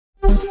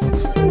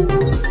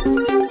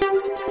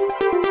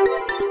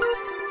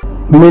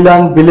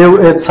Milan believe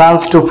a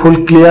chance to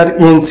full clear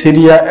in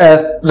Serie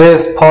A's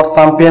race for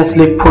Champions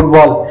League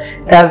football,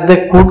 as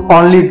they could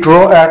only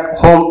draw at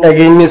home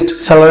against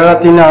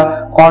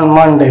Salernitana on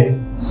Monday.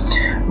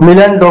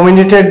 Milan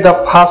dominated the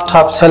first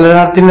half.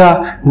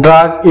 Salernitana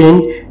dragged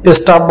in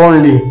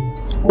stubbornly,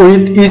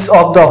 with each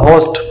of the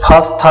hosts'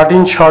 first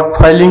 13 shots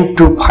failing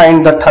to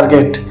find the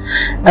target,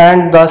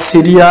 and the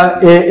Serie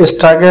A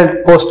struggle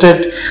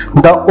posted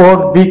the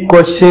odd big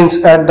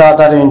questions at the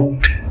other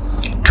end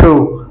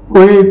too,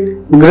 with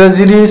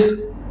Gregoris,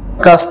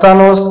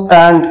 Castanos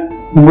and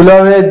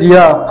Boulaye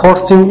Dia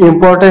forcing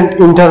important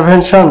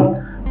intervention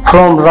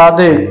from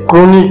Rade,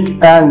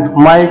 Krunic and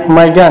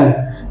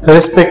Maignan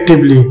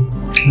respectively.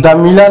 The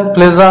Milan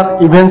pleasure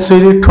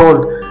eventually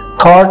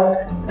thought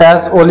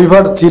as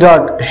Oliver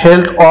Giroud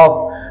held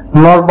off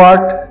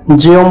Norbert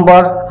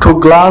Giombar to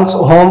glance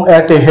home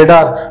at a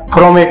header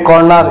from a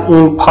corner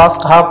in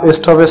first half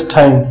stoppage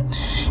time.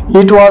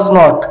 It was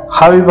not,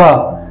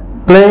 however,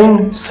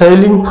 plain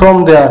sailing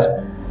from there.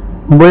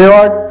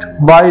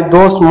 Buoyed by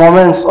those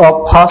moments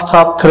of first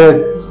half threat,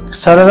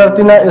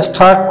 Salernitana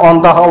struck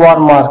on the hour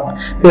mark,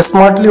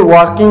 smartly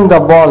working the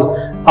ball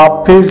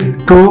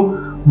upfield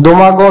to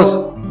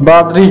Domagos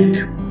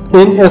Badrik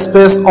in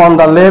space on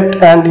the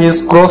left, and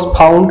his cross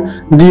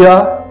found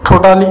Dia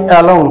totally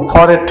alone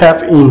for a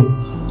tap-in.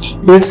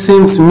 It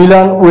seems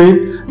Milan,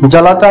 with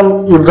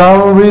Zlatan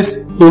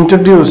Ibrahimovic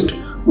introduced,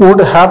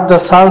 would have the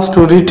chance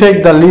to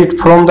retake the lead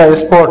from the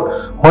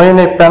spot when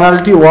a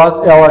penalty was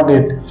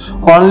awarded,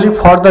 only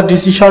for the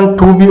decision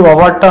to be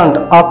overturned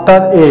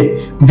after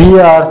a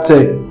VAR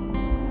check.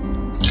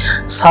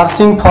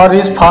 Searching for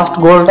his first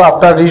goal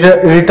after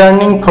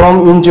returning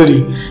from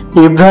injury,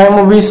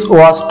 Ibrahimovic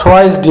was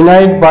twice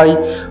denied by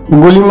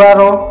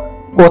Guillermo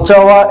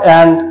Ochoa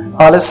and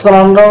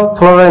Alessandro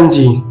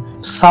Florenzi.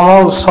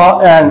 Somehow saw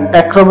an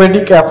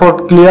acrobatic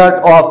effort cleared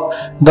off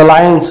the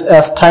lines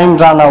as time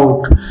ran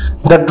out.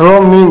 The draw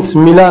means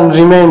Milan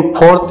remained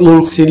fourth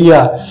in Serie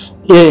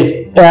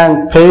A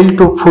and failed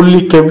to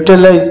fully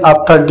capitalize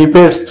after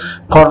defeats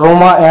for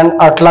Roma and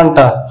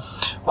Atalanta,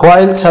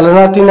 while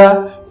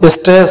Salernitana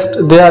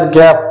stretched their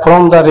gap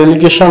from the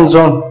relegation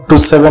zone to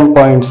 7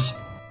 points.